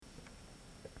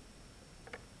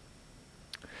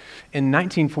In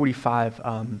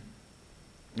 1945,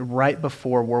 right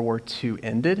before World War II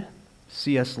ended,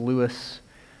 C.S. Lewis,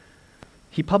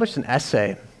 he published an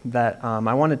essay that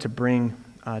I wanted to bring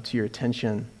to your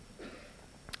attention.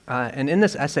 And in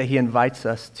this essay, he invites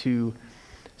us to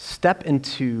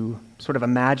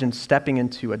imagine stepping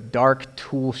into a dark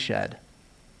tool shed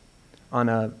on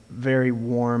a very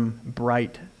warm,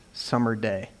 bright summer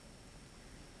day.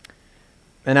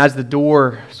 And as the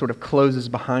door sort of closes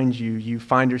behind you, you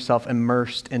find yourself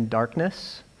immersed in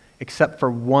darkness, except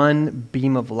for one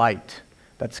beam of light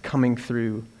that's coming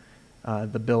through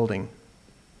the building.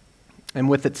 And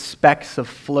with its specks of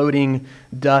floating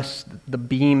dust, the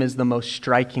beam is the most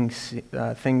striking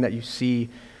thing that you see.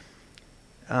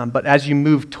 But as you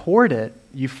move toward it,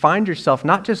 you find yourself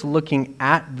not just looking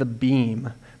at the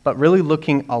beam, but really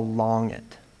looking along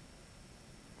it.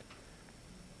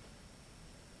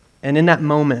 And in that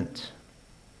moment,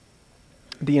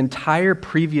 the entire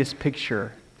previous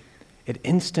picture, it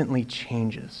instantly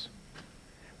changes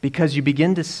because you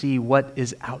begin to see what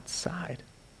is outside.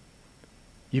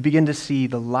 You begin to see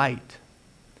the light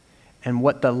and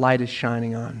what the light is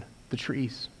shining on, the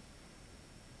trees,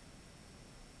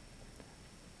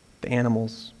 the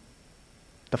animals,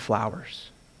 the flowers,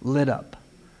 lit up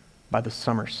by the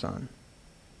summer sun.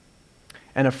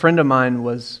 And a friend of mine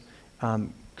was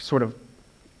sort of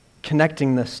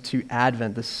connecting this to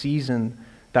Advent, the season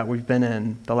that we've been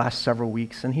in the last several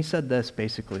weeks. And he said this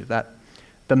basically, that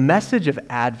the message of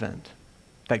Advent,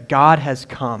 that God has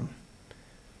come,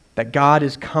 that God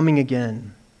is coming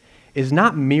again, is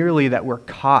not merely that we're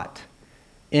caught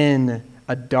in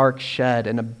a dark shed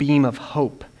and a beam of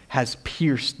hope has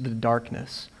pierced the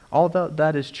darkness, although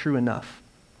that is true enough.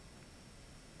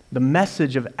 The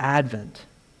message of Advent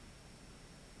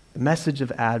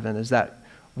is that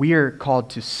we are called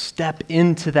to step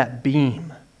into that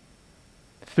beam.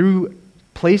 Through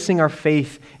placing our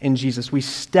faith in Jesus, we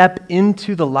step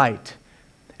into the light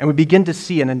and we begin to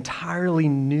see an entirely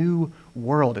new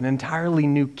world, an entirely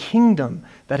new kingdom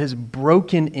that has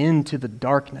broken into the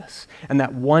darkness. And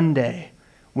that one day,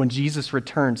 when Jesus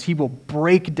returns, he will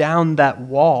break down that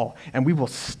wall and we will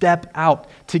step out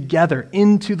together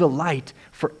into the light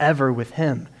forever with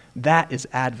him. That is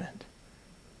Advent.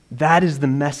 That is the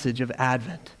message of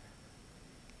Advent.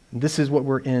 This is what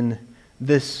we're in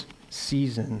this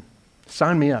season.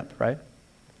 Sign me up, right?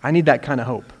 I need that kind of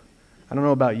hope. I don't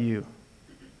know about you.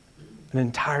 An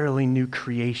entirely new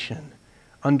creation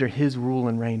under his rule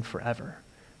and reign forever.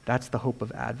 That's the hope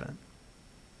of Advent.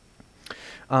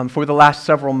 For the last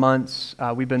several months,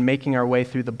 we've been making our way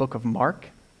through the book of Mark.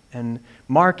 And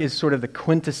Mark is sort of the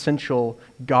quintessential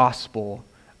gospel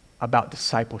about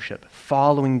discipleship,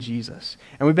 following Jesus.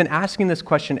 And we've been asking this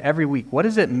question every week. What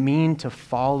does it mean to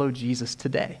follow Jesus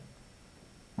today?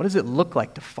 What does it look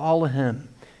like to follow him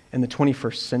in the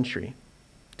 21st century?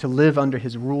 To live under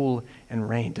his rule and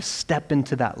reign, to step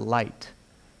into that light.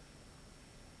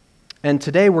 And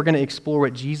today we're going to explore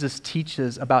what Jesus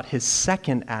teaches about his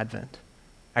second advent.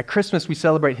 At Christmas we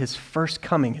celebrate his first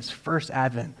coming, his first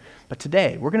advent. But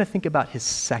today we're going to think about his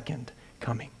second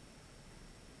coming.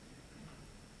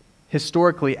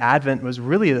 Historically, Advent was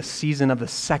really the season of the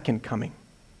second coming.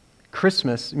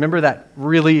 Christmas, remember that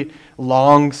really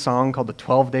long song called the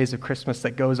 12 Days of Christmas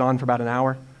that goes on for about an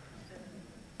hour?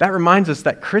 That reminds us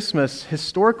that Christmas,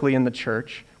 historically in the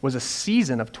church, was a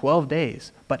season of 12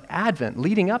 days. But Advent,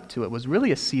 leading up to it, was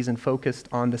really a season focused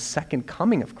on the second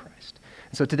coming of Christ.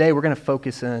 And so today we're going to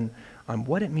focus in on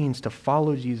what it means to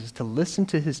follow Jesus, to listen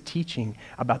to his teaching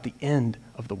about the end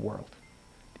of the world.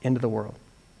 The end of the world.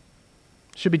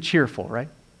 Should be cheerful, right?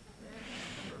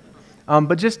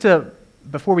 But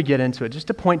before we get into it, just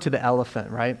to point to the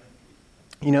elephant, right?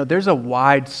 You know, there's a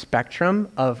wide spectrum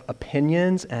of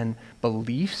opinions and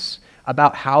beliefs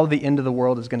about how the end of the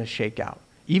world is going to shake out,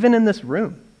 even in this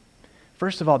room.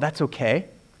 First of all, that's okay.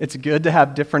 It's good to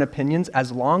have different opinions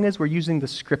as long as we're using the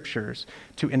scriptures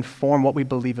to inform what we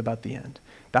believe about the end.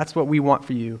 That's what we want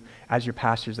for you as your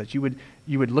pastors, that you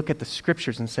would look at the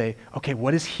scriptures and say, okay,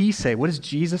 what does he say? What does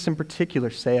Jesus in particular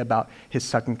say about his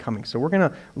second coming? So we're going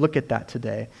to look at that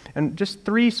today. And just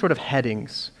three sort of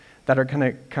headings that are going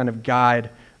to kind of guide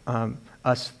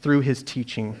us through his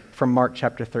teaching from Mark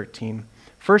chapter 13.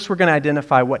 First, we're going to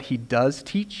identify what he does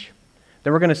teach.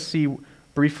 Then we're going to see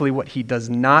briefly what he does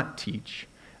not teach.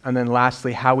 And then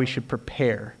lastly, how we should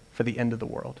prepare for the end of the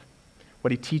world.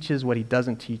 What he teaches, what he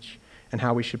doesn't teach, and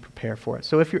how we should prepare for it.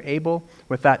 So if you're able,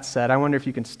 with that said, I wonder if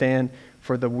you can stand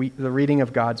for the reading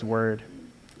of God's word.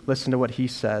 Listen to what he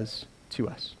says to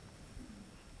us.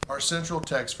 Our central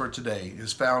text for today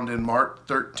is found in Mark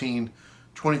 13,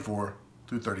 24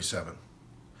 through 37.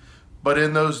 But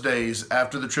in those days,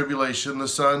 after the tribulation, the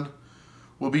sun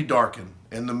will be darkened,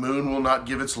 and the moon will not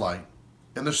give its light,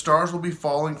 and the stars will be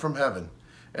falling from heaven,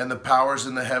 and the powers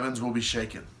in the heavens will be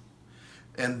shaken.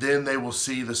 And then they will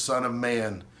see the Son of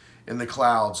Man in the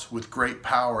clouds with great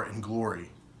power and glory.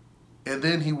 And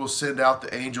then he will send out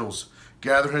the angels,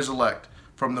 gather his elect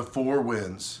from the four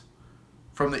winds,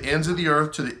 from the ends of the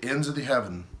earth to the ends of the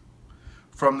heaven.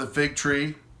 From the fig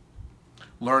tree,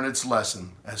 learn its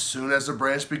lesson. As soon as the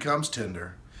branch becomes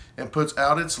tender and puts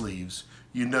out its leaves,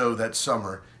 you know that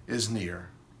summer is near.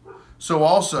 So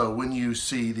also, when you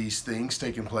see these things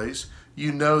taking place,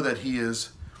 you know that he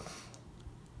is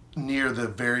near the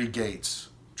very gates.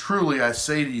 Truly, I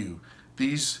say to you,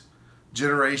 these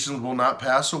generations will not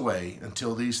pass away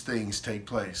until these things take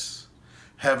place.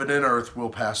 Heaven and earth will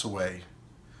pass away,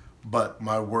 but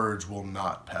my words will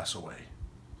not pass away.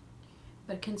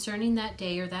 But concerning that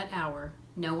day or that hour,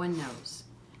 no one knows,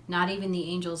 not even the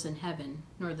angels in heaven,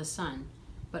 nor the Son,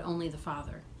 but only the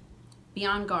Father. Be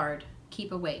on guard,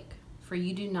 keep awake, for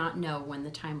you do not know when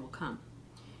the time will come.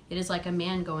 It is like a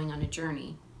man going on a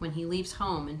journey, when he leaves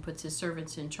home and puts his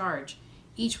servants in charge,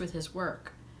 each with his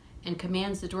work, and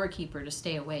commands the doorkeeper to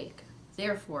stay awake.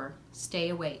 Therefore, stay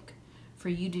awake, for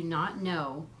you do not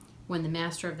know when the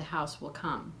master of the house will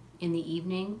come, in the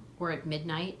evening, or at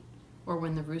midnight, or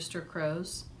when the rooster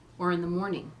crows, or in the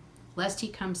morning, lest he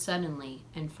come suddenly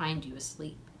and find you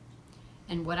asleep.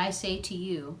 And what I say to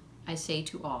you, I say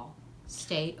to all,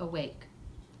 stay awake.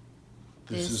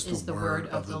 This is the word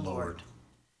of the Lord.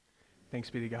 Thanks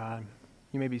be to God.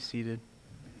 You may be seated.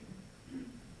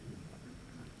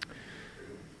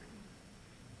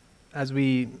 As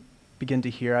we begin to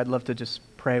hear, I'd love to just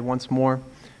pray once more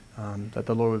that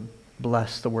the Lord would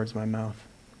bless the words of my mouth.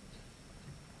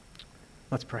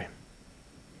 Let's pray.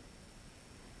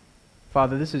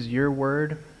 Father, this is your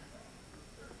word.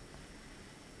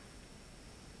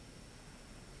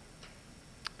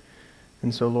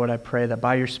 And so, Lord, I pray that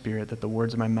by your Spirit, that the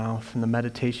words of my mouth and the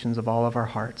meditations of all of our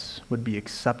hearts would be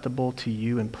acceptable to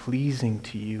you and pleasing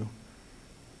to you,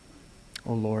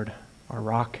 O Lord, our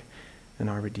rock and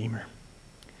our Redeemer.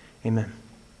 Amen.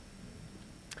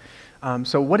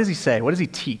 So what does he say? What does he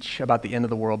teach about the end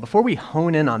of the world? Before we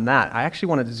hone in on that, I actually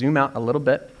wanted to zoom out a little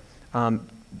bit.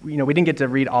 We didn't get to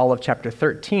read all of chapter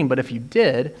 13, but if you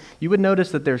did, you would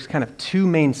notice that there's kind of two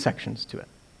main sections to it.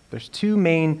 There's two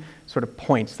main sort of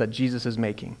points that Jesus is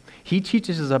making. He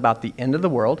teaches us about the end of the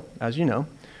world, as you know,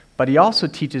 but he also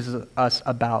teaches us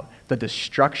about the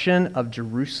destruction of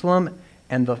Jerusalem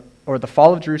and the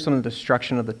fall of Jerusalem and the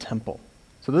destruction of the temple.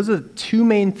 So those are the two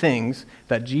main things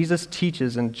that Jesus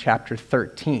teaches in chapter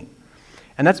 13.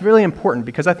 And that's really important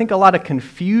because I think a lot of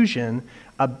confusion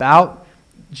about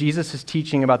Jesus'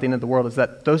 teaching about the end of the world is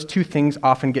that those two things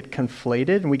often get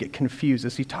conflated and we get confused.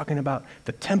 Is he talking about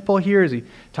the temple here? Is he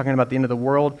talking about the end of the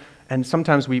world? And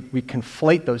sometimes we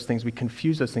conflate those things, we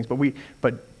confuse those things,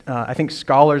 but I think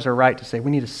scholars are right to say we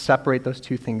need to separate those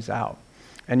two things out.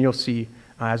 And you'll see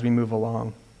as we move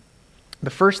along.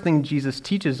 The first thing Jesus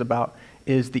teaches about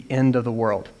is the end of the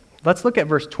world. Let's look at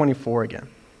verse 24 again.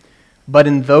 But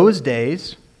in those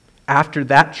days, after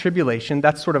that tribulation,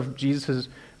 that's sort of Jesus'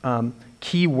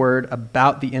 key word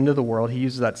about the end of the world. He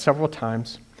uses that several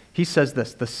times. He says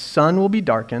this, the sun will be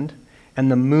darkened,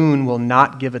 and the moon will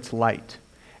not give its light,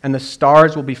 and the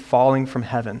stars will be falling from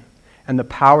heaven, and the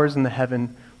powers in the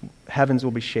heavens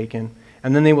will be shaken,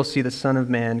 and then they will see the Son of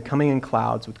Man coming in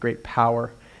clouds with great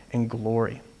power and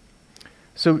glory.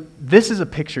 So this is a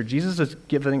picture. Jesus is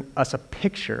giving us a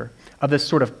picture of this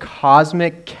sort of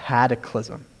cosmic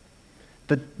cataclysm.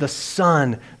 The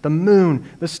sun, the moon,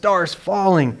 the stars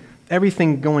falling,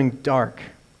 everything going dark.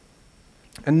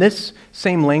 And this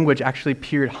same language actually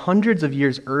appeared hundreds of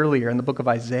years earlier in the book of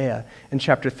Isaiah in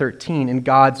chapter 13 in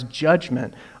God's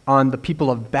judgment on the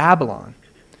people of Babylon.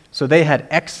 So they had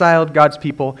exiled God's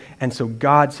people, and so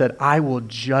God said, I will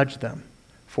judge them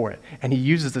for it. And he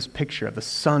uses this picture of the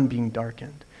sun being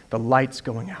darkened, the lights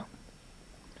going out.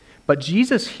 But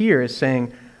Jesus here is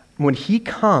saying when he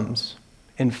comes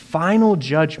in final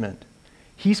judgment,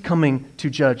 he's coming to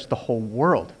judge the whole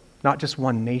world, not just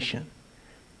one nation,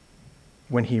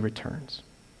 when he returns.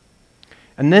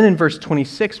 And then in verse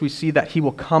 26, we see that he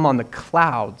will come on the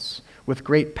clouds with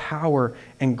great power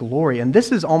and glory. And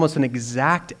this is almost an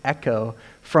exact echo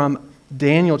from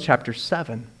Daniel chapter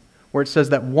 7, where it says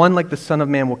that one like the Son of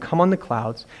Man will come on the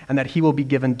clouds and that he will be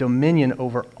given dominion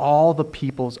over all the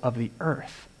peoples of the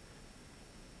earth.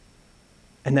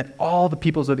 And that all the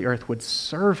peoples of the earth would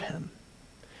serve him.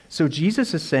 So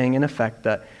Jesus is saying, in effect,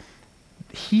 that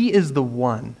he is the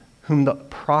one whom the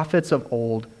prophets of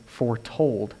old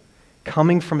foretold,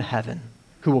 coming from heaven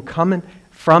who will come in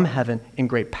from heaven in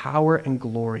great power and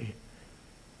glory.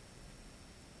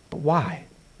 But why?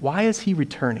 Why is he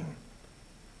returning?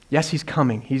 Yes, he's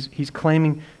coming. He's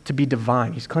claiming to be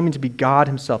divine. He's claiming to be God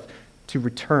himself, to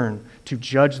return, to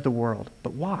judge the world.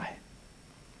 But why?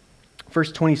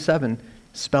 Verse 27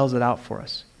 spells it out for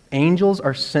us. Angels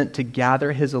are sent to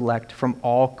gather his elect from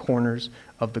all corners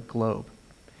of the globe.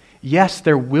 Yes,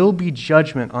 there will be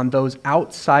judgment on those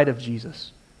outside of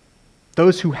Jesus,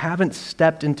 those who haven't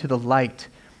stepped into the light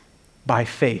by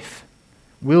faith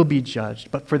will be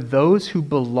judged. But for those who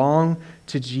belong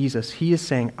to Jesus, he is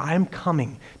saying, I'm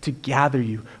coming to gather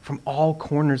you from all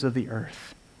corners of the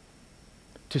earth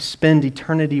to spend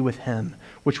eternity with him,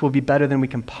 which will be better than we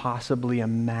can possibly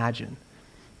imagine.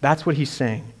 That's what he's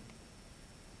saying.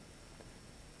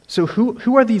 So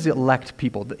who are these elect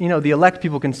people? You know, the elect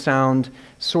people can sound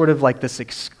sort of like this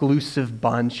exclusive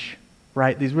bunch,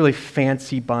 right? These really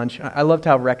fancy bunch. I loved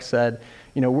how Rex said,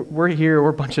 you know, we're here,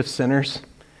 we're a bunch of sinners.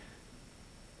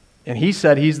 And he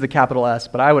said he's the capital S,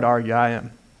 but I would argue I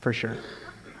am, for sure.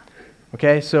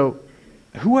 Okay, so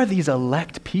who are these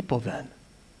elect people then?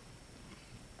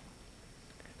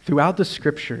 Throughout the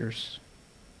scriptures,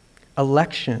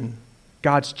 election,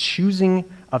 God's choosing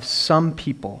of some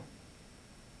people,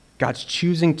 God's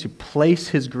choosing to place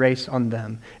his grace on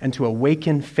them and to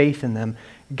awaken faith in them,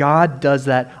 God does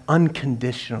that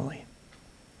unconditionally.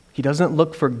 He doesn't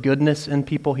look for goodness in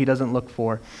people. He doesn't look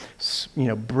for,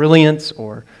 brilliance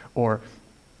or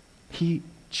he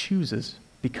chooses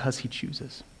because he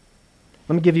chooses.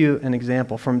 Let me give you an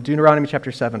example from Deuteronomy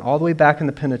chapter 7, all the way back in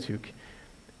the Pentateuch.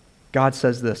 God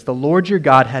says this, "The Lord your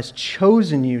God has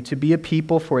chosen you to be a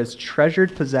people for his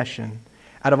treasured possession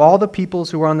out of all the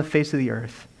peoples who are on the face of the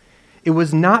earth. It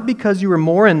was not because you were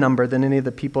more in number than any of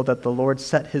the people that the Lord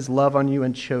set his love on you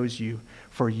and chose you,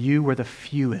 for you were the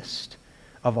fewest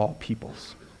of all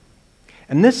peoples."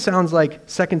 And this sounds like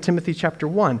 2 Timothy chapter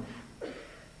 1,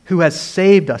 who has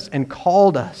saved us and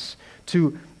called us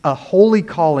to a holy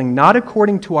calling, not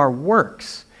according to our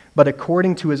works, but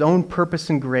according to his own purpose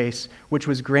and grace, which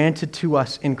was granted to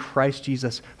us in Christ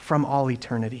Jesus from all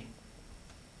eternity.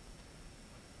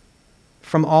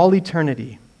 From all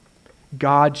eternity,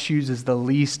 God chooses the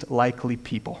least likely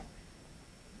people.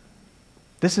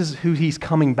 This is who he's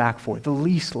coming back for, the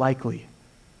least likely.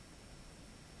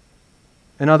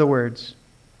 In other words,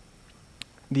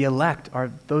 the elect are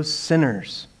those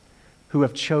sinners who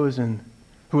have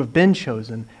been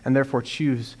chosen, and therefore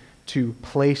choose to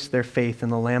place their faith in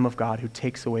the Lamb of God who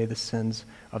takes away the sins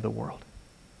of the world.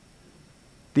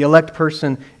 The elect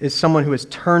person is someone who has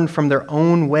turned from their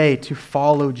own way to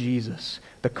follow Jesus,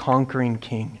 the conquering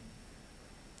King.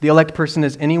 The elect person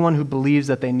is anyone who believes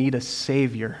that they need a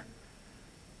Savior,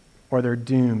 or they're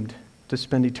doomed to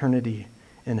spend eternity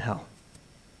in hell.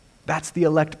 That's the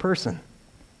elect person.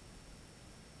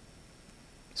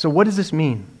 So what does this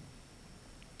mean?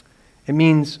 It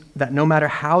means that no matter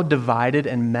how divided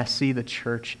and messy the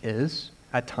church is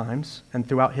at times, and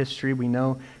throughout history we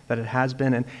know that it has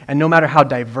been, and no matter how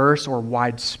diverse or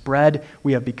widespread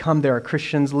we have become, there are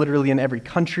Christians literally in every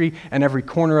country and every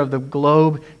corner of the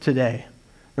globe today.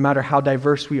 No matter how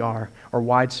diverse we are or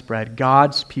widespread,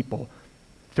 God's people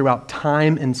throughout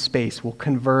time and space will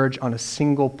converge on a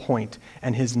single point,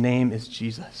 and his name is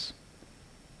Jesus.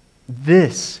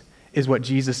 This is what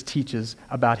Jesus teaches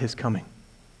about his coming.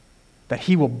 That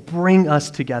he will bring us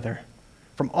together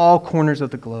from all corners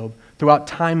of the globe throughout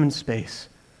time and space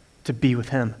to be with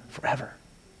him forever.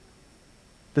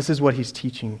 This is what he's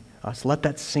teaching us. Let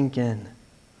that sink in.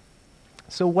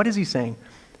 So what is he saying?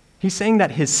 He's saying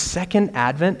that his second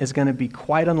advent is going to be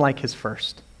quite unlike his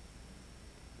first.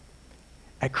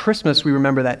 At Christmas, we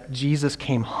remember that Jesus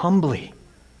came humbly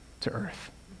to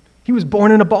earth. He was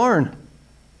born in a barn.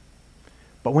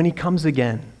 But when he comes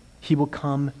again, he will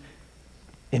come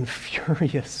in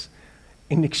furious,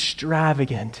 in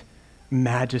extravagant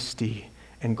majesty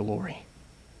and glory.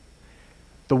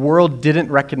 The world didn't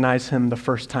recognize him the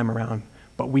first time around,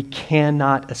 but we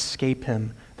cannot escape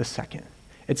him the second.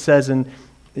 It says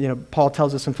Paul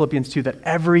tells us in Philippians 2 that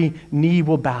every knee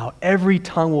will bow, every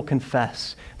tongue will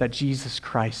confess that Jesus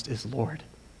Christ is Lord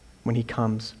when he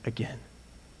comes again.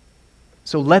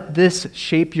 So let this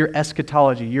shape your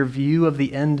eschatology, your view of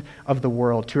the end of the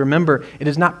world. To remember, it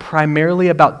is not primarily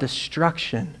about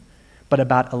destruction, but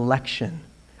about election,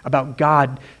 about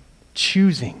God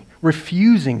choosing,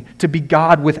 refusing to be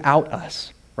God without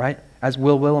us, right? As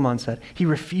Will Willimon said, he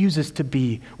refuses to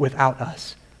be without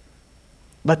us.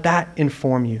 Let that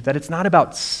inform you, that it's not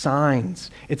about signs,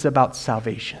 it's about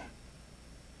salvation.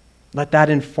 Let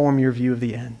that inform your view of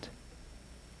the end,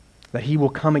 that he will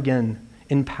come again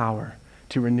in power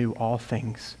to renew all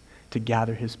things, to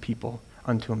gather his people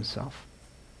unto himself.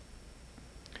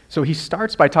 So he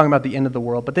starts by talking about the end of the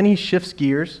world, but then he shifts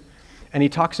gears and he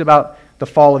talks about the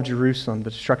fall of Jerusalem, the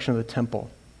destruction of the temple.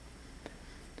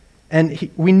 And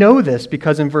we know this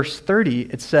because in verse 30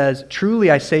 it says, "Truly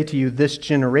I say to you, this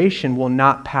generation will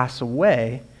not pass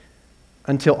away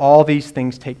until all these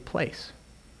things take place."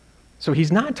 So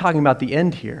he's not talking about the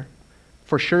end here,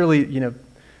 for surely,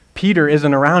 Peter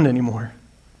isn't around anymore.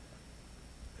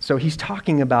 So he's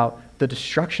talking about the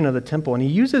destruction of the temple, and he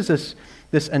uses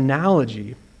this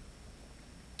analogy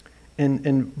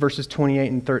in verses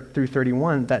 28 and through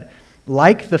 31 that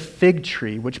like the fig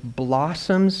tree, which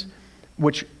blossoms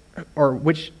were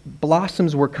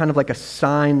kind of like a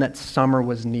sign that summer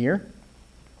was near.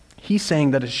 He's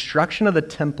saying the destruction of the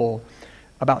temple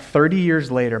about 30 years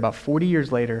later, about 40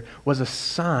 years later, was a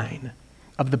sign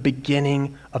of the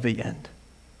beginning of the end.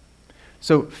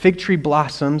 So fig tree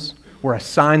blossoms were a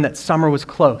sign that summer was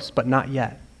close, but not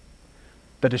yet.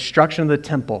 The destruction of the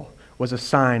temple was a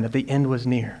sign that the end was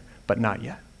near, but not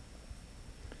yet.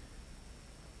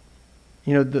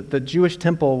 The Jewish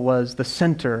temple was the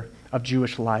center of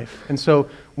Jewish life. And so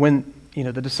when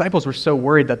the disciples were so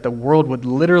worried that the world would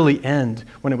literally end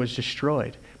when it was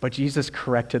destroyed, but Jesus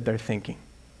corrected their thinking.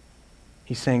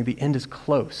 He's saying the end is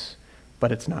close,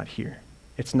 but it's not here.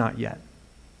 It's not yet.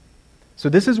 So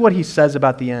this is what he says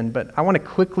about the end, but I want to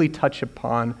quickly touch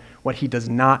upon what he does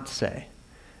not say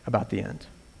about the end.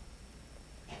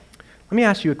 Let me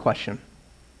ask you a question.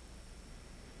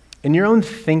 In your own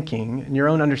thinking, in your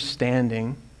own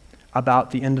understanding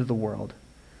about the end of the world,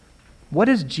 what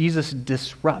does Jesus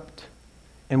disrupt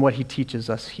in what he teaches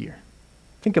us here?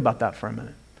 Think about that for a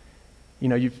minute.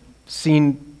 You've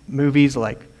seen movies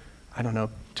like,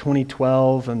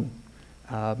 2012 and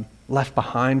Left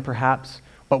Behind perhaps,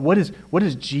 but what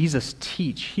does Jesus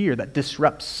teach here that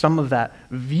disrupts some of that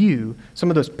view, some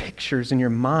of those pictures in your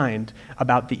mind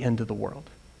about the end of the world?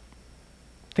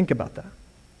 Think about that.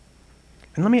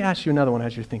 And let me ask you another one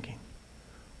as you're thinking.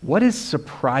 What is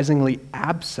surprisingly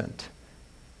absent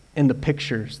in the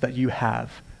pictures that you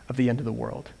have of the end of the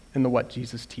world and what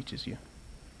Jesus teaches you?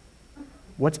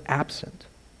 What's absent?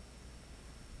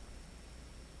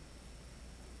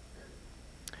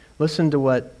 Listen to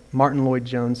what Martin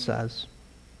Lloyd-Jones says.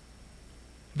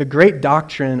 The great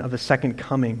doctrine of the second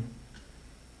coming,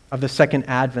 of the second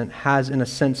advent, has in a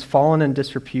sense fallen in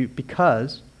disrepute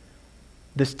because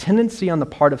this tendency on the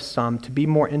part of some to be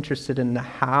more interested in the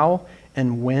how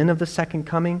and when of the second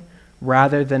coming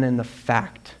rather than in the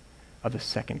fact of the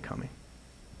second coming.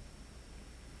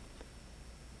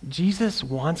 Jesus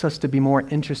wants us to be more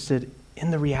interested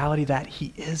in the reality that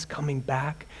he is coming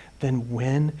back than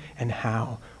when and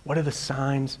how. What are the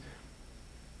signs?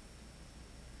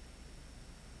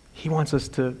 He wants us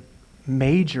to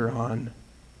major on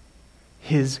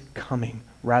his coming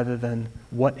rather than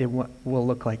what it will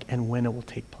look like and when it will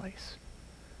take place.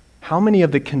 How many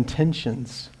of the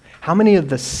contentions, how many of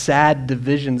the sad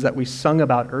divisions that we sung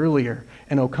about earlier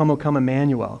in O Come,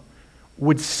 Emmanuel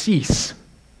would cease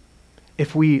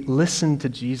if we listened to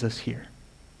Jesus here?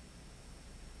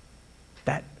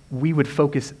 That we would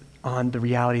focus on the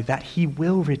reality that he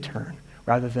will return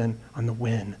rather than on the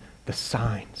when, the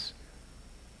signs.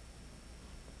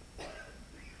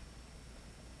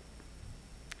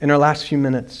 In our last few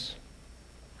minutes,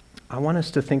 I want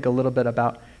us to think a little bit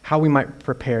about how we might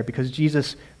prepare, because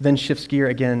Jesus then shifts gear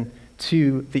again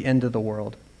to the end of the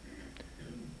world.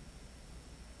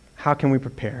 How can we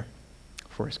prepare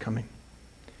for his coming?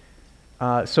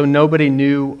 So nobody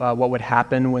knew what would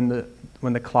happen when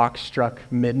the clock struck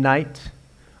midnight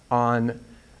on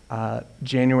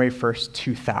January 1st,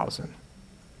 2000.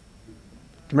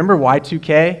 Remember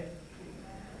Y2K?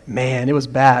 Man, it was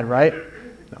bad, right?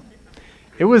 No.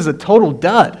 It was a total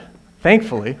dud,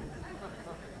 thankfully.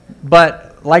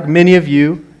 But like many of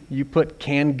you put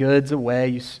canned goods away.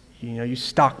 You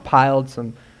stockpiled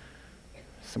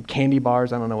some candy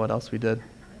bars. I don't know what else we did.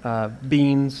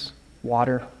 Beans,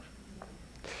 water.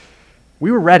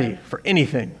 We were ready for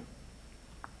anything,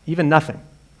 even nothing.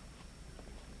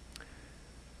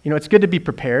 It's good to be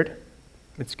prepared.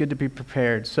 It's good to be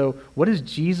prepared. So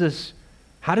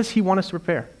how does he want us to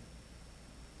prepare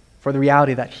for the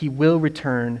reality that he will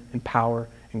return in power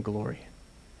and glory?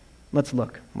 Let's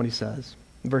look what he says.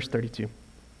 Verse 32.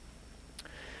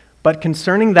 But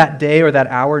concerning that day or that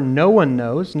hour, no one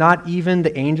knows, not even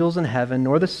the angels in heaven,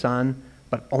 nor the Son,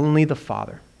 but only the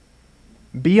Father.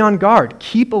 Be on guard,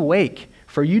 keep awake,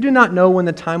 for you do not know when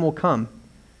the time will come.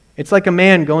 It's like a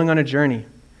man going on a journey,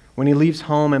 when he leaves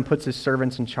home and puts his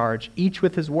servants in charge, each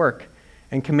with his work,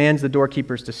 and commands the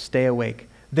doorkeepers to stay awake.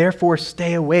 Therefore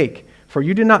stay awake, For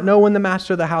you do not know when the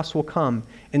master of the house will come,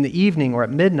 in the evening or at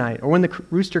midnight, or when the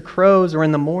rooster crows or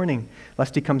in the morning,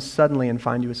 lest he come suddenly and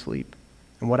find you asleep.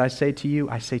 And what I say to you,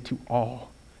 I say to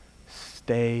all,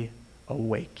 stay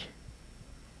awake.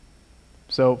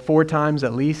 So 4 times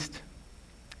at least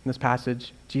in this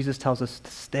passage, Jesus tells us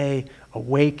to stay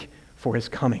awake for his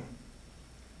coming.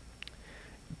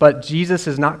 But Jesus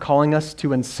is not calling us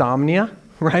to insomnia,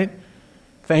 right?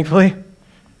 Thankfully.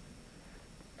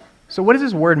 So what does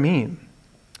this word mean?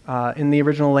 In the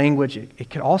original language, it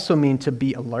could also mean to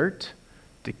be alert,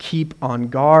 to keep on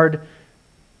guard,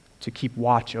 to keep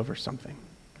watch over something.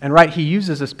 And right, he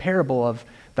uses this parable of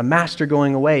the master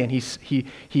going away, and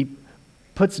he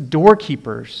puts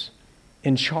doorkeepers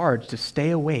in charge to stay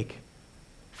awake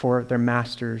for their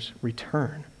master's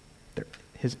return,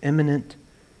 his imminent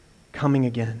coming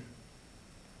again.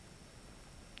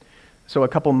 So a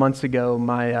couple months ago,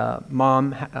 my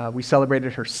mom, we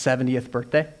celebrated her 70th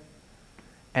birthday,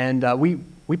 and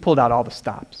we pulled out all the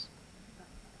stops.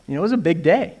 You know, it was a big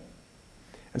day.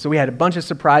 And so we had a bunch of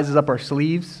surprises up our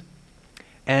sleeves,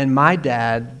 and my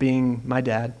dad, being my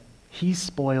dad, he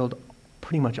spoiled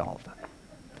pretty much all of them.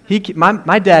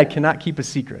 My dad cannot keep a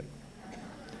secret.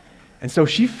 And so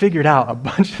she figured out a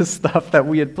bunch of stuff that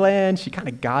we had planned. She kind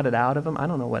of got it out of him. I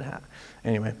don't know what happened.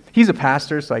 Anyway, he's a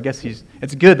pastor, so I guess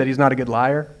it's good that he's not a good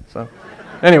liar. So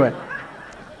anyway,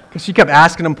 because she kept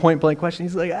asking him point-blank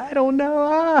questions. He's like, I don't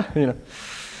know.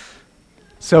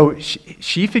 So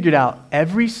she figured out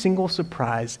every single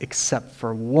surprise except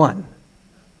for one.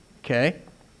 Okay?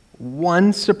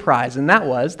 One surprise, and that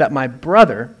was that my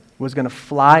brother was going to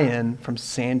fly in from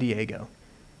San Diego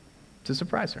to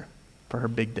surprise her for her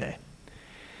big day.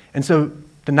 And so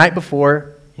the night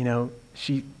before,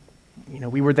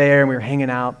 we were there and we were hanging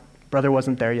out. Brother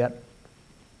wasn't there yet.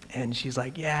 And she's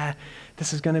like, yeah,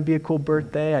 this is going to be a cool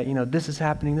birthday. This is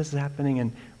happening.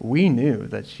 And we knew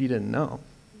that she didn't know.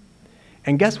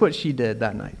 And guess what she did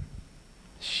that night?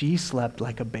 She slept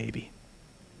like a baby.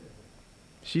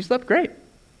 She slept great.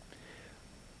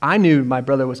 I knew my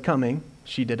brother was coming.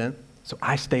 She didn't. So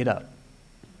I stayed up.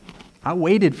 I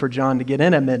waited for John to get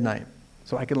in at midnight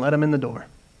so I could let him in the door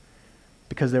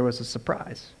because there was a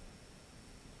surprise.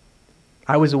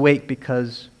 I was awake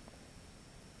because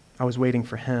I was waiting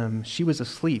for him. She was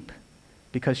asleep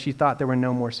because she thought there were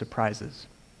no more surprises.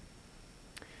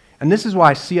 And this is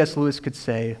why C.S. Lewis could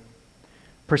say,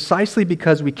 precisely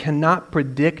because we cannot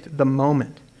predict the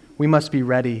moment, we must be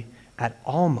ready at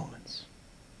all moments.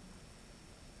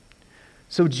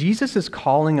 So Jesus is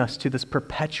calling us to this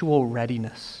perpetual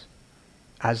readiness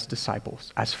as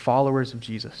disciples, as followers of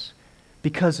Jesus,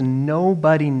 because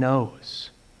nobody knows.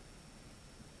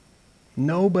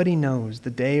 Nobody knows the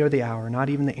day or the hour, not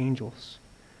even the angels,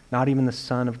 not even the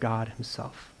Son of God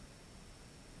himself.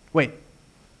 Wait,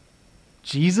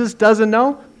 Jesus doesn't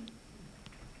know?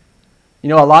 A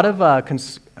lot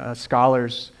of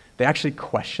scholars, they actually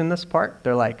question this part.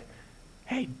 They're like,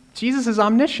 hey, Jesus is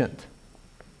omniscient.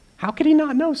 How could he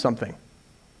not know something?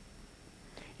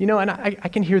 And I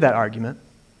can hear that argument.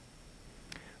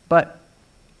 But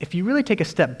if you really take a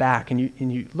step back and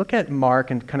you look at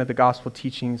Mark and kind of the gospel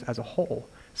teachings as a whole,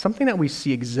 something that we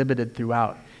see exhibited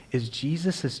throughout is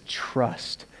Jesus'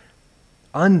 trust,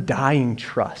 undying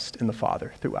trust in the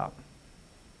Father throughout.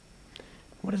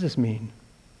 What does this mean?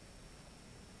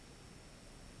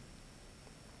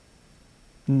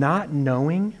 Not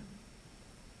knowing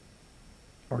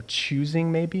or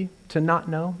choosing maybe to not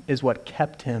know is what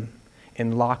kept him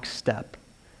in lockstep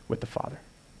with the Father.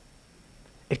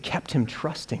 It kept him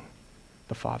trusting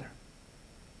the Father.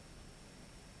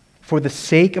 For the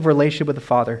sake of relationship with the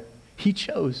Father, he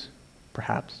chose,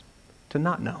 perhaps, to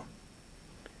not know.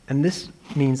 And this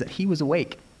means that he was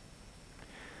awake.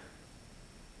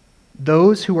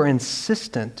 Those who are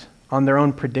insistent on their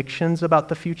own predictions about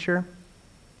the future,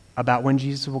 about when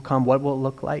Jesus will come, what will it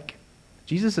look like,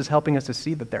 Jesus is helping us to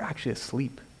see that they're actually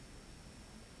asleep.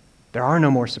 There are no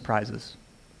more surprises.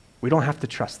 We don't have to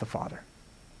trust the Father.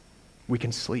 We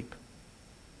can sleep.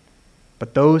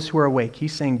 But those who are awake,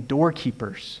 he's saying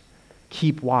doorkeepers,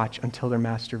 keep watch until their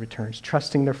master returns,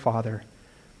 trusting their Father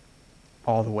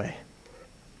all the way.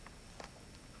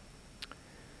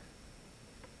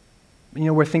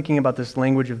 We're thinking about this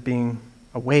language of being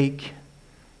awake.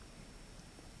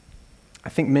 I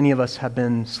think many of us have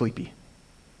been sleepy.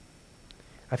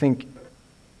 I think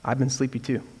I've been sleepy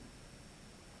too.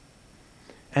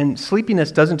 And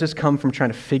sleepiness doesn't just come from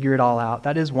trying to figure it all out.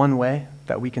 That is one way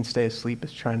that we can stay asleep,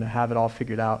 is trying to have it all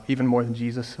figured out, even more than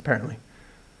Jesus, apparently.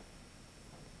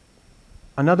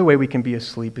 Another way we can be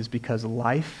asleep is because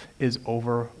life is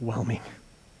overwhelming.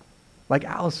 Like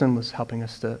Allison was helping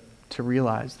us to to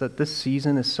realize that this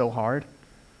season is so hard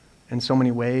in so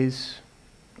many ways.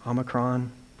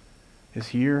 Omicron is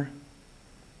here.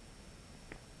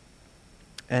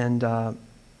 And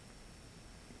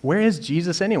where is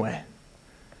Jesus anyway?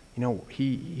 You know,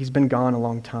 he's been gone a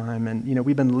long time, and, you know,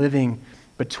 we've been living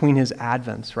between his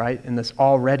advents, right? In this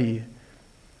already,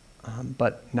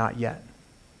 but not yet.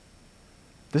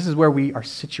 This is where we are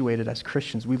situated as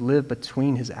Christians. We live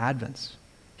between his advents.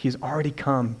 He's already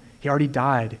come. He already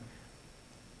died.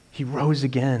 He rose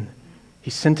again. He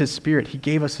sent his Spirit. He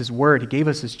gave us his word. He gave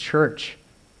us his church.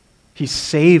 He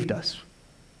saved us.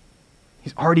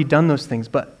 He's already done those things,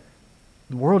 but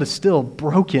the world is still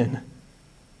broken.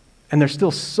 And there's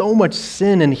still so much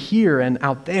sin in here and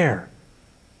out there.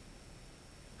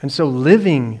 And so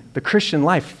living the Christian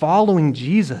life, following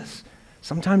Jesus,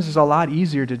 sometimes it's a lot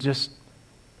easier to just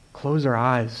close our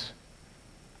eyes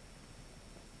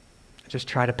and just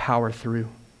try to power through.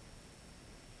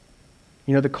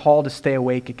 You know, the call to stay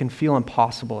awake, it can feel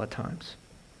impossible at times.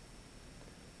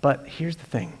 But here's the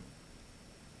thing.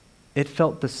 It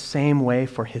felt the same way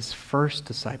for his first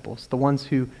disciples, the ones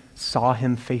who saw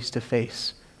him face to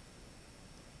face.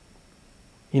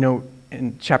 You know,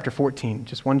 in chapter 14,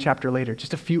 just one chapter later,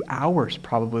 just a few hours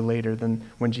probably later than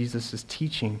when Jesus is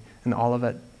teaching in the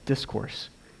Olivet Discourse,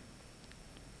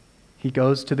 he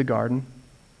goes to the garden,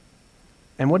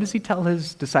 and what does he tell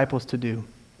his disciples to do?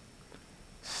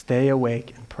 Stay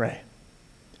awake and pray.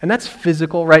 And that's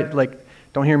physical, right? Like,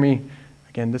 don't hear me,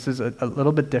 again, this is a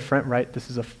little bit different, right? This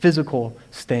is a physical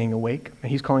staying awake,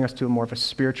 and he's calling us to a more of a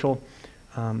spiritual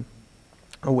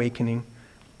awakening.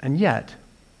 And yet,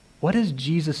 what does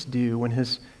Jesus do when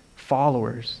his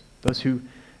followers, those who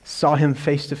saw him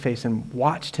face to face and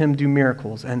watched him do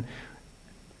miracles, and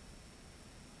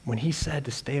when he said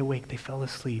to stay awake, they fell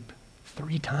asleep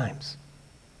 3 times.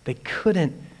 They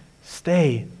couldn't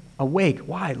stay awake.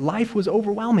 Why? Life was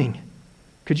overwhelming.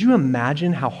 Could you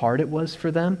imagine how hard it was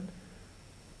for them?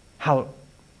 How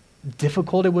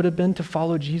difficult it would have been to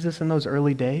follow Jesus in those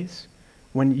early days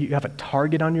when you have a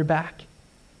target on your back?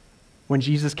 When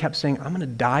Jesus kept saying, I'm going to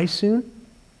die soon?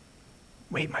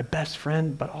 Wait, my best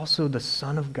friend, but also the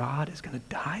Son of God is going to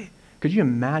die? Could you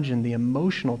imagine the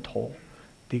emotional toll,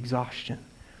 the exhaustion?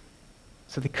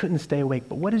 So they couldn't stay awake.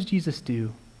 But what does Jesus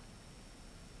do?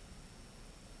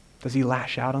 Does he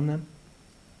lash out on them?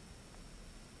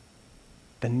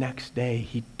 The next day,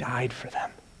 he died for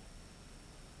them.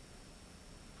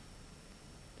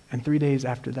 And 3 days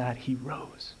after that, he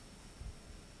rose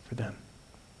for them.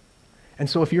 And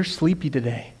so if you're sleepy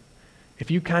today,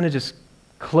 if you kind of just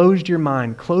closed your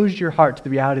mind, closed your heart to the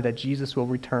reality that Jesus will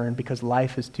return because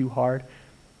life is too hard,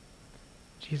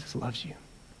 Jesus loves you.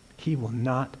 He will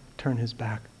not turn his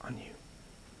back on you.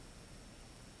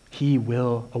 He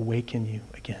will awaken you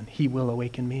again. He will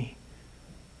awaken me.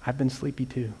 I've been sleepy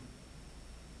too.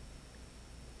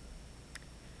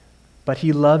 But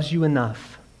he loves you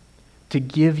enough to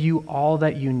give you all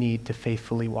that you need to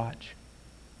faithfully watch.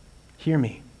 Hear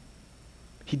me.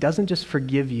 He doesn't just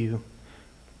forgive you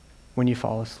when you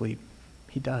fall asleep.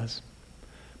 He does.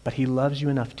 But he loves you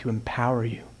enough to empower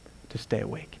you to stay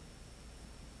awake.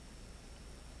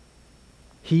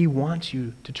 He wants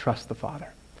you to trust the Father.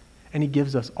 And he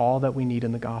gives us all that we need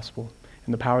in the gospel,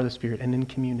 in the power of the Spirit, and in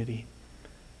community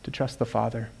to trust the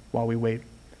Father while we wait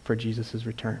for Jesus'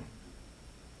 return.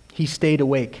 He stayed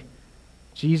awake.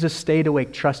 Jesus stayed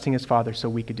awake, trusting his Father so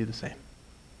we could do the same.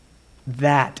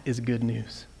 That is good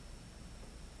news.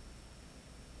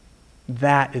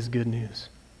 That is good news.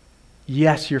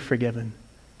 Yes, you're forgiven,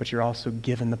 but you're also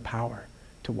given the power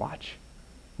to watch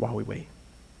while we wait.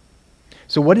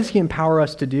 So what does he empower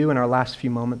us to do in our last few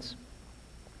moments?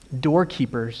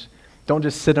 Doorkeepers don't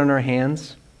just sit on our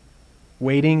hands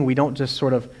waiting. We don't just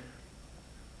sort of,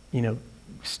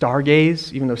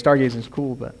 stargaze, even though stargazing is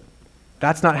cool, but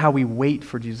that's not how we wait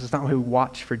for Jesus. It's not how we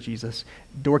watch for Jesus.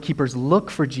 Doorkeepers look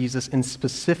for Jesus in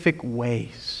specific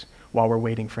ways while we're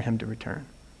waiting for him to return.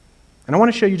 And I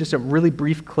want to show you just a really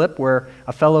brief clip where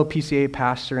a fellow PCA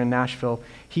pastor in Nashville,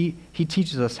 he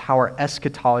teaches us how our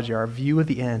eschatology, our view of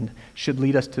the end, should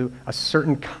lead us to a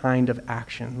certain kind of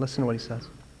action. Listen to what he says.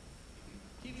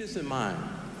 Keep this in mind.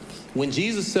 When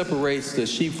Jesus separates the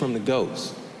sheep from the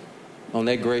goats on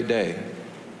that great day,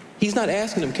 he's not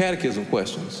asking them catechism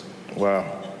questions.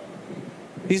 Wow.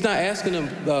 He's not asking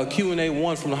them Q&A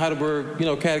 1 from the Heidelberg,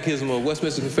 Catechism or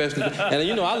Westminster Confession. And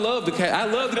I love the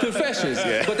confessions,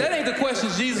 but that ain't the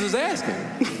questions Jesus is asking.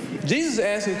 Jesus is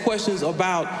asking questions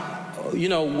about,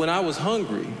 when I was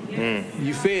hungry,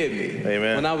 you fed me.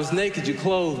 Amen. When I was naked, you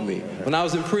clothed me. When I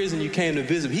was in prison, you came to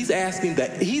visit me. He's asking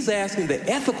the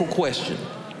ethical question.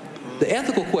 the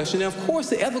ethical question. Now, of course,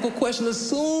 the ethical question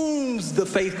assumes the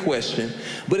faith question,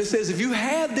 but it says if you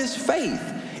have this faith,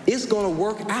 it's going to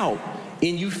work out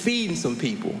in you feeding some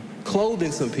people,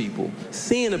 clothing some people,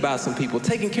 seeing about some people,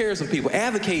 taking care of some people,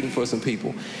 advocating for some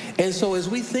people. And so as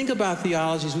we think about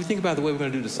theologies, we think about the way we're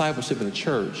going to do discipleship in the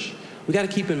church, we got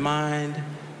to keep in mind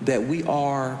that we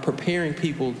are preparing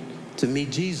people to meet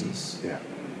Jesus. Yeah.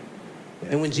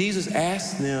 And when Jesus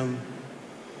asked them,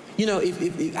 you know,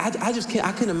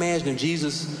 I couldn't imagine if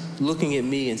Jesus looking at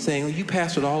me and saying, oh, you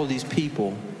pastored all of these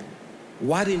people,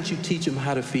 why didn't you teach them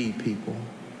how to feed people?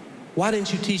 Why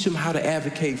didn't you teach them how to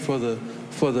advocate for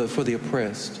the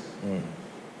oppressed?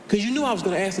 Because you knew I was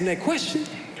going to ask them that question.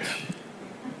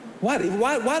 Why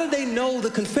do they know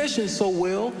the confession so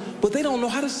well, but they don't know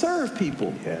how to serve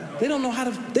people? Yeah. They don't know how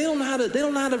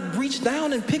to reach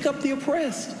down and pick up the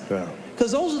oppressed. Yeah.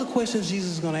 Because those are the questions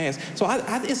Jesus is going to ask. So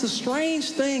it's a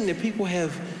strange thing that people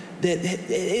have.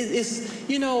 It's,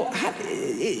 you know,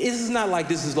 it's not like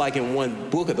this is like in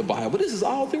one book of the Bible. This is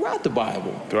all throughout the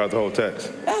Bible. Throughout the whole text.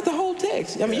 Throughout the whole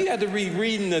text. I mean, you have to be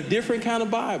reading a different kind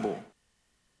of Bible.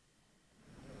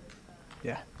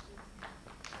 Yeah.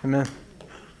 Amen.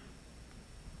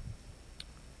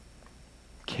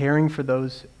 Caring for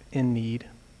those in need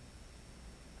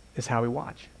is how we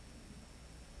watch.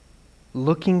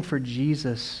 Looking for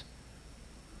Jesus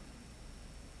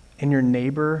in your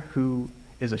neighbor who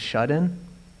is a shut-in,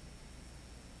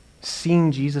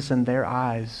 seeing Jesus in their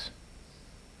eyes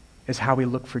is how we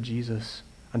look for Jesus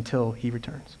until he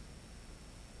returns.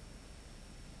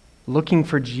 Looking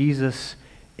for Jesus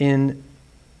in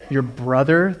your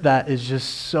brother that is just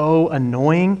so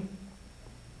annoying,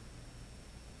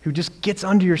 who just gets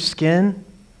under your skin,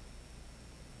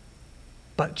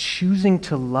 but choosing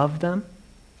to love them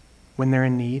when they're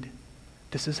in need.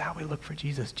 This is how we look for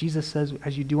Jesus. Jesus says,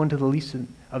 as you do unto the least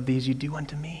of these, you do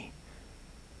unto me.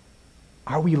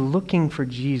 Are we looking for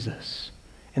Jesus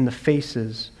in the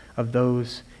faces of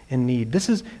those in need? This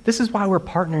is why we're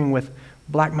partnering with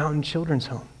Black Mountain Children's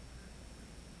Home.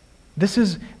 This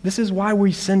is why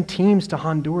we send teams to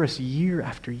Honduras year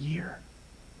after year.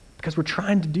 Because we're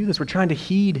trying to do this. We're trying to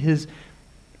heed his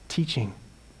teaching.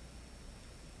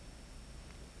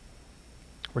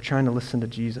 We're trying to listen to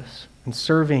Jesus. And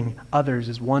serving others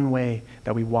is one way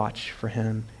that we watch for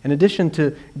him. In addition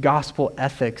to gospel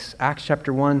ethics, Acts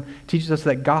chapter 1 teaches us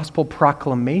that gospel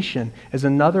proclamation is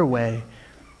another way,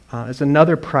 is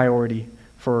another priority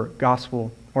for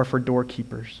gospel or for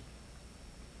doorkeepers.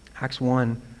 Acts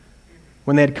 1,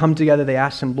 when they had come together, they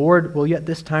asked him, Lord, will you at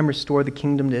this time restore the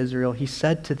kingdom to Israel? He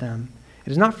said to them,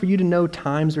 it is not for you to know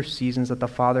times or seasons that the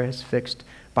Father has fixed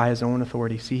by his own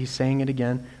authority. See, he's saying it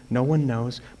again. No one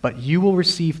knows, but you will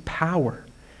receive power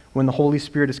when the Holy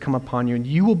Spirit has come upon you, and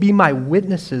you will be my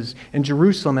witnesses in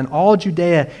Jerusalem and all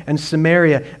Judea and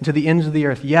Samaria and to the ends of the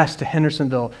earth. Yes, to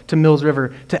Hendersonville, to Mills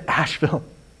River, to Asheville,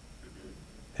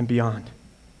 and beyond.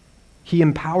 He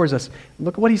empowers us.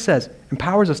 Look at what he says.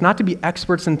 Empowers us not to be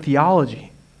experts in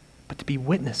theology, but to be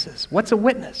witnesses. What's a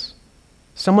witness?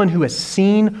 Someone who has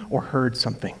seen or heard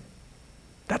something.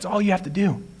 That's all you have to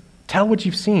do. Tell what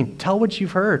you've seen. Tell what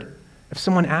you've heard if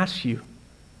someone asks you.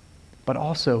 But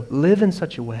also live in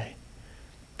such a way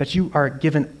that you are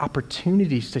given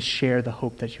opportunities to share the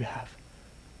hope that you have.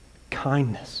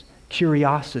 Kindness,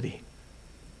 curiosity,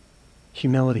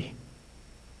 humility.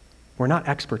 We're not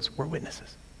experts, we're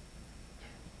witnesses.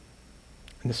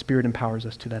 And the Spirit empowers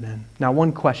us to that end. Now,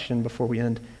 one question before we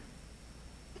end.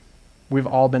 We've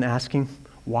all been asking,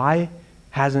 why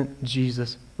hasn't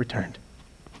Jesus returned?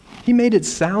 He made it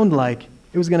sound like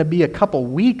it was going to be a couple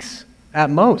weeks at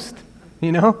most,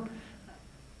 you know?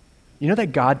 You know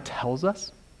that God tells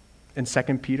us in 2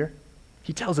 Peter?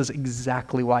 He tells us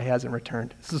exactly why he hasn't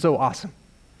returned. This is so awesome.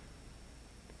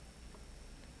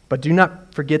 But do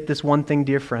not forget this one thing,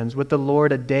 dear friends. With the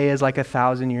Lord, a day is like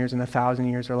 1,000 years, and 1,000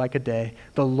 years are like a day.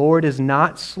 The Lord is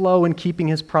not slow in keeping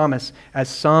his promise, as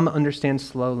some understand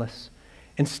slowness.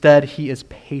 Instead, he is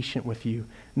patient with you,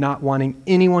 not wanting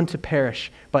anyone to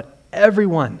perish, but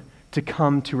everyone to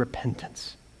come to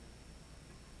repentance.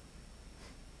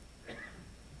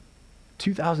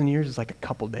 2,000 years is like a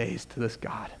couple days to this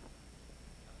God.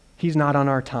 He's not on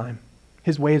our time.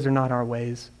 His ways are not our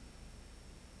ways.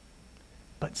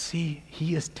 But see,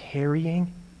 he is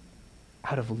tarrying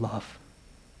out of love.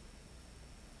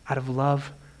 Out of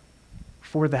love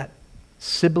for that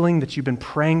sibling that you've been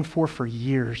praying for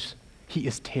years. He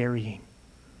is tarrying.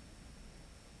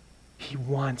 He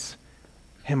wants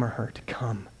him or her to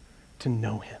come to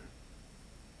know him.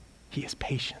 He is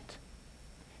patient.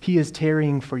 He is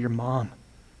tarrying for your mom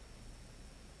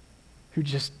who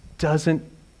just doesn't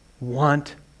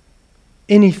want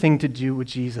anything to do with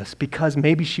Jesus because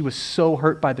maybe she was so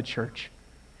hurt by the church.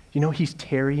 You know, he's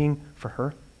tarrying for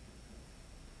her.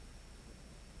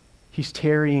 He's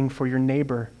tarrying for your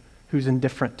neighbor who's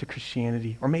indifferent to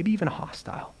Christianity or maybe even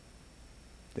hostile.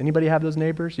 Anybody have those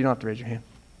neighbors? You don't have to raise your hand.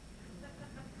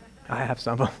 I have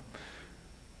some of them.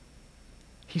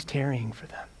 He's tarrying for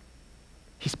them.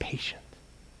 He's patient.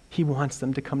 He wants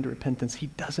them to come to repentance. He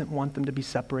doesn't want them to be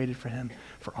separated from him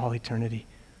for all eternity.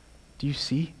 Do you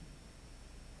see?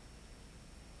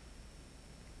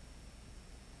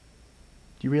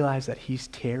 Do you realize that he's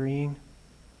tarrying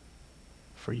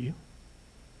for you?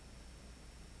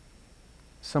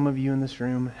 Some of you in this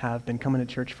room have been coming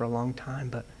to church for a long time,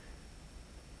 but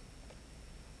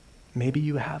maybe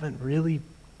you haven't really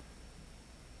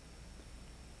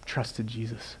trusted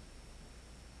Jesus.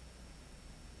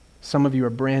 Some of you are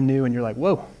brand new and you're like,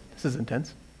 whoa, this is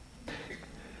intense.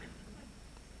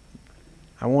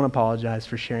 I won't apologize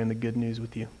for sharing the good news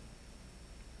with you.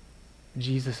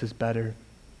 Jesus is better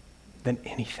than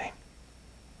anything.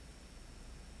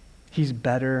 He's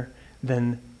better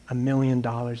than $1 million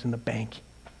in the bank.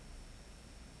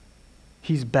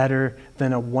 He's better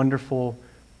than a wonderful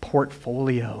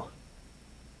portfolio.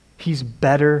 He's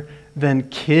better than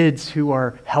kids who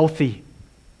are healthy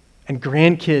and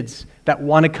grandkids that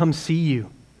want to come see you.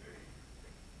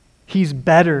 He's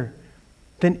better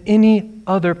than any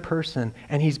other person,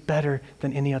 and he's better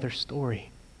than any other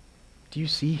story. Do you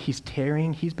see? He's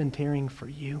tarrying. He's been tarrying for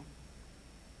you.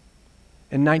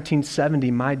 In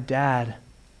 1970, my dad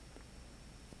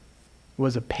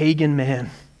was a pagan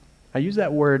man. I use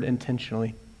that word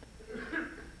intentionally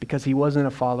because he wasn't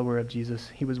a follower of Jesus.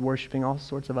 He was worshiping all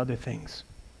sorts of other things.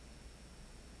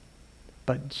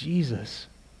 But Jesus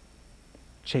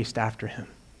chased after him.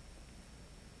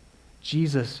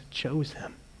 Jesus chose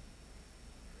him.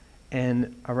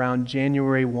 And around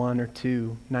January 1 or 2,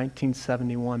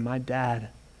 1971, my dad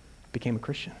became a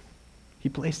Christian. He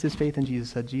placed his faith in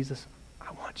Jesus, said, Jesus,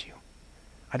 I want you.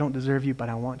 I don't deserve you, but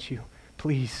I want you.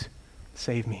 Please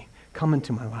save me. Come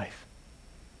into my life.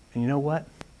 And you know what?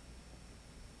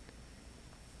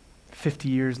 50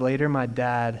 years later, my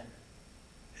dad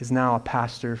is now a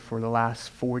pastor for the last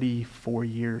 44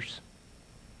 years.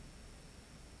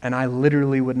 And I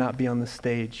literally would not be on the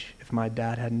stage if my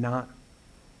dad had not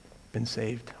been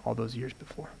saved all those years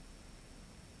before.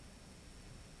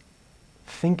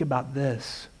 Think about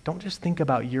this. Don't just think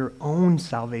about your own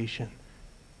salvation.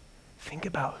 Think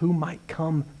about who might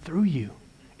come through you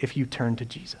if you turn to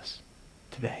Jesus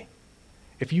today.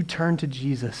 If you turn to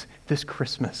Jesus this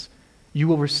Christmas, you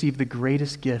will receive the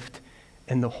greatest gift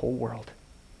in the whole world.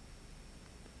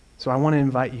 So I want to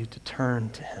invite you to turn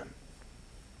to him.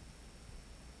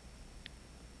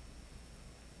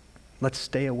 Let's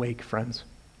stay awake, friends,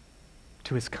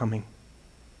 to his coming.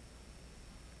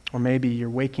 Or maybe you're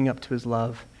waking up to his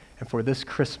love, and for this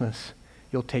Christmas,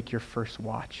 you'll take your first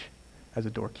watch as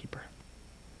a doorkeeper.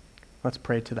 Let's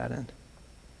pray to that end.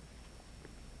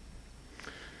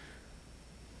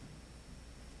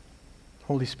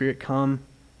 Holy Spirit, come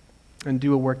and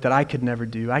do a work that I could never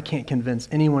do. I can't convince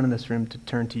anyone in this room to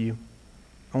turn to you.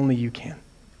 Only you can.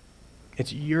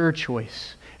 It's your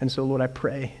choice. And so, Lord, I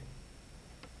pray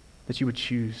that you would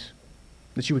choose,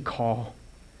 that you would call,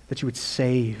 that you would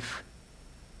save.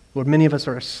 Lord, many of us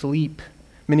are asleep.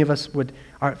 Many of us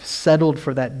are settled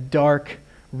for that dark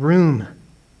room.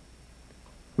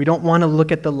 We don't want to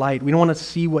look at the light. We don't want to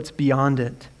see what's beyond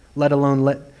it, let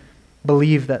alone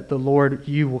believe that the Lord,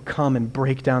 you will come and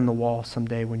break down the wall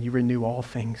someday when you renew all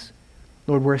things.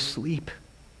 Lord, we're asleep.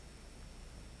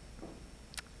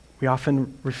 We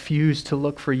often refuse to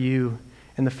look for you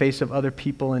in the face of other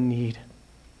people in need.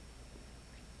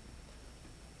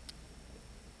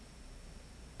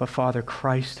 But Father,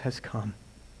 Christ has come.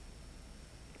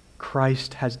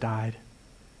 Christ has died.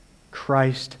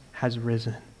 Christ has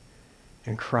risen.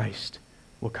 And Christ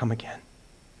will come again.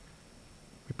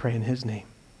 We pray in his name.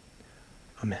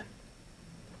 Amen.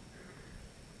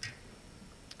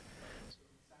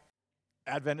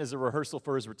 Advent is a rehearsal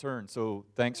for his return, so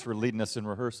thanks for leading us in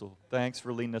rehearsal. Thanks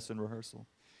for leading us in rehearsal.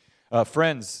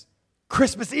 Friends,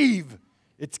 Christmas Eve,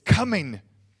 it's coming,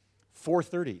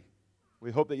 4:30.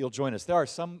 We hope that you'll join us. There are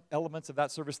some elements of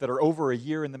that service that are over a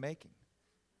year in the making.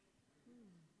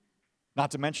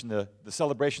 Not to mention the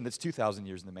celebration that's 2,000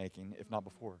 years in the making, if not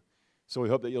before. So we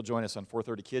hope that you'll join us on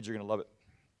 4:30. Kids, you're going to love it.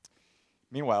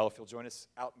 Meanwhile, if you'll join us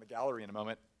out in the gallery in a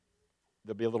moment,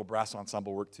 there'll be a little brass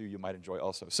ensemble work too you might enjoy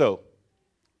also. So,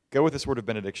 go with this word of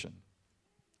benediction.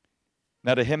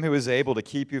 Now to him who is able to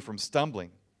keep you from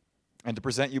stumbling and to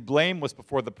present you blameless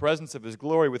before the presence of his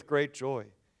glory with great joy,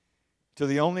 to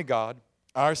the only God,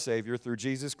 our Savior, through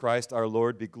Jesus Christ our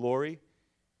Lord, be glory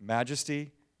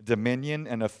majesty, dominion,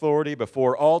 and authority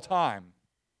before all time,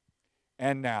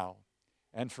 and now,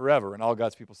 and forever. And all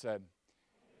God's people said,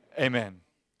 Amen.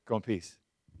 Go in peace.